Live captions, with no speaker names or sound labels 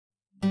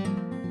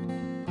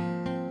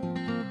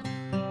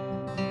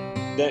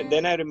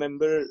Then I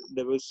remember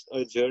there was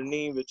a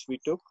journey which we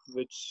took,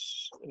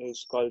 which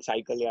is called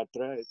Cycle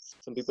Yatra. It's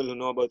some people who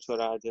know about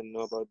Swaraj and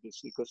know about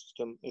this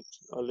ecosystem. It's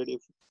already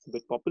a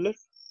bit popular,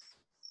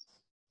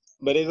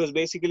 but it was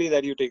basically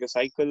that you take a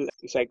cycle,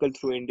 you cycle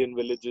through Indian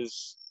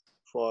villages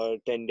for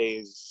 10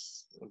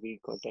 days, a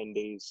week or 10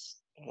 days.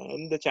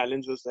 And the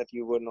challenge was that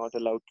you were not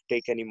allowed to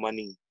take any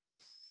money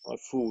or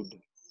food,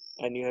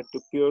 and you had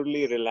to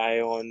purely rely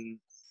on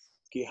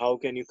how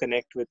can you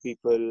connect with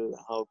people,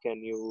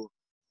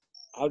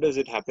 how does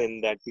it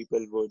happen that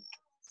people would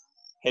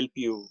help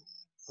you,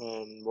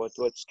 and what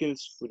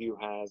skills would you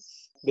have.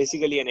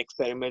 Basically an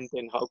experiment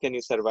in how can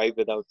you survive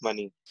without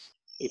money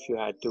if you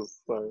had to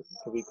for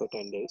a week or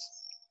 10 days.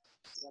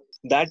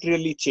 That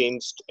really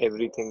changed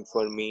everything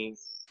for me,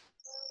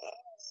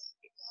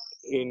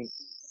 in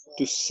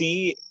to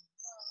see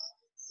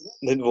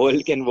the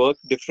world can work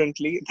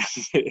differently.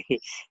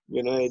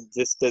 It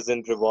just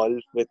doesn't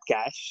revolve with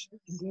cash.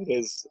 There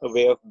is a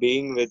way of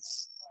being which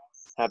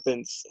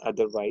happens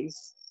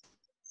otherwise.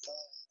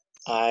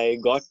 I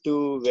got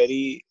to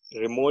very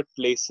remote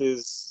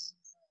places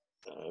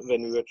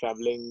when we were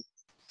traveling.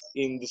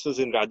 This was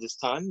in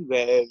Rajasthan,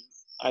 where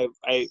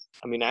I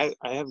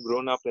have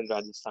grown up in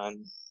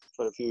Rajasthan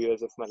for a few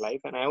years of my life,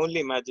 and I only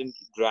imagined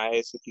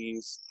dry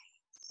cities,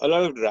 a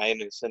lot of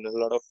dryness and a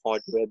lot of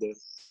hot weather.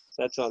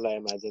 That's all I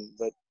imagined.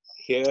 But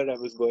here I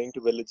was going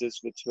to villages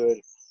which were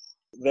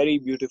very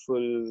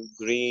beautiful,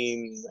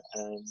 green,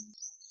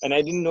 and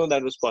I didn't know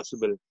that was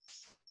possible.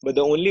 But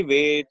the only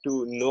way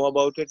to know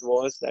about it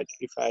was that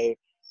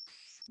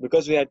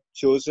because we had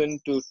chosen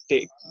to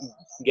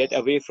get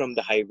away from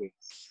the highway,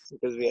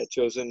 because we had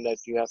chosen that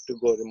you have to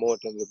go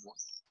remote and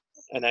remote.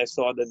 And I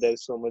saw that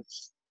there's so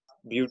much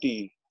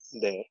beauty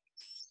there.